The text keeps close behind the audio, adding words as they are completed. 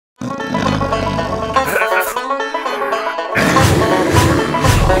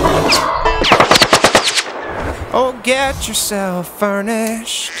get yourself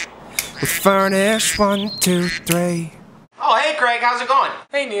furnished with Furnish 123. Oh, hey Craig, how's it going?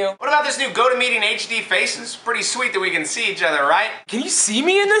 Hey Neil. What about this new GoToMeeting HDFaces? Pretty sweet that we can see each other, right? Can you see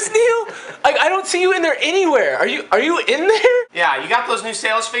me in this, Neil? I don't see you in there anywhere. Are you in there? Yeah, you got those new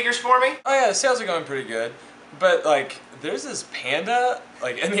sales figures for me? Oh yeah, the sales are going pretty good. But like, there's this panda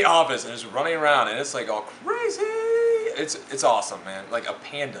like in the office and it's running around and it's like all crazy. It's awesome, man. Like a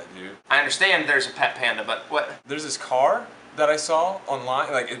panda, dude. I understand there's a pet panda, but what? There's this car that I saw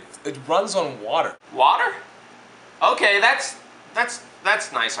online. Like it runs on water. Water? Okay, that's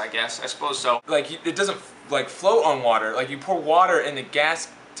nice, I guess. I suppose so. Like it doesn't like float on water. Like you pour water in the gas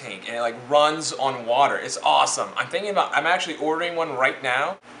tank and it like runs on water. It's awesome. I'm actually ordering one right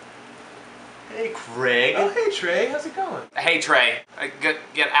now. Hey Craig. Oh hey Trey, how's it going? Hey Trey, get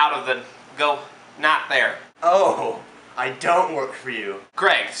out of the, not there. Oh, I don't work for you.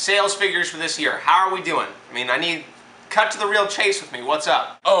 Craig, sales figures for this year. How are we doing? I mean, cut to the real chase with me. What's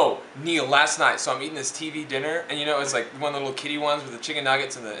up? Oh, Neil, last night, so I'm eating this TV dinner, and you know, it's like one of the little kiddie ones with the chicken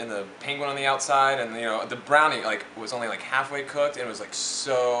nuggets and the penguin on the outside, and you know, the brownie like was only like halfway cooked, and it was like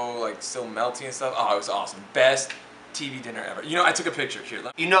so like still melty and stuff. Oh, it was awesome. Best TV dinner ever. You know, I took a picture here.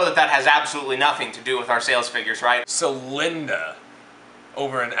 You know that has absolutely nothing to do with our sales figures, right? So Linda,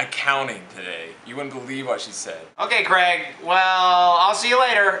 over in accounting today, you wouldn't believe what she said. Okay, Craig. Well, I'll see you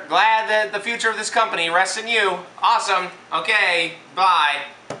later. Glad that the future of this company rests in you. Awesome. Okay, bye.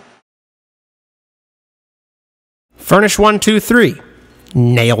 Furnish 123.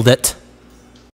 Nailed it.